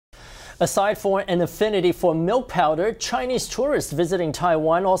Aside from an affinity for milk powder, Chinese tourists visiting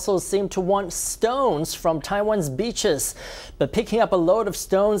Taiwan also seem to want stones from Taiwan's beaches. But picking up a load of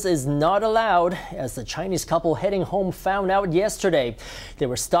stones is not allowed, as the Chinese couple heading home found out yesterday. They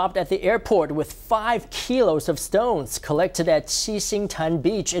were stopped at the airport with 5 kilos of stones collected at Chishingtan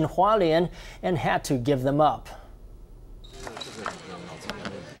beach in Hualien and had to give them up.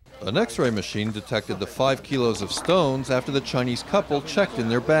 An X-ray machine detected the 5 kilos of stones after the Chinese couple checked in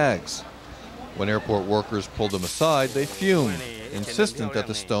their bags. When airport workers pulled them aside, they fumed, insistent that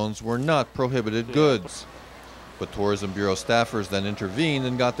the stones were not prohibited goods. But Tourism Bureau staffers then intervened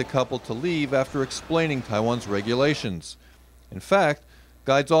and got the couple to leave after explaining Taiwan's regulations. In fact,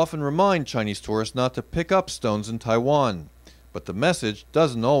 guides often remind Chinese tourists not to pick up stones in Taiwan. But the message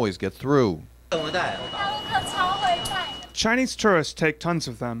doesn't always get through. Chinese tourists take tons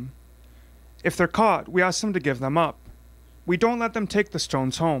of them. If they're caught, we ask them to give them up. We don't let them take the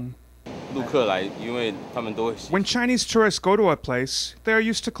stones home. When Chinese tourists go to a place, they are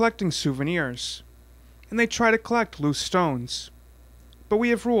used to collecting souvenirs, and they try to collect loose stones. But we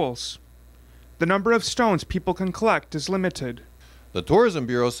have rules. The number of stones people can collect is limited. The Tourism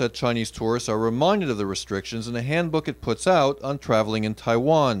Bureau said Chinese tourists are reminded of the restrictions in a handbook it puts out on traveling in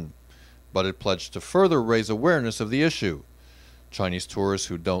Taiwan, but it pledged to further raise awareness of the issue. Chinese tourists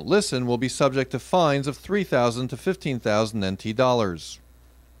who don't listen will be subject to fines of 3,000 to 15,000 NT dollars.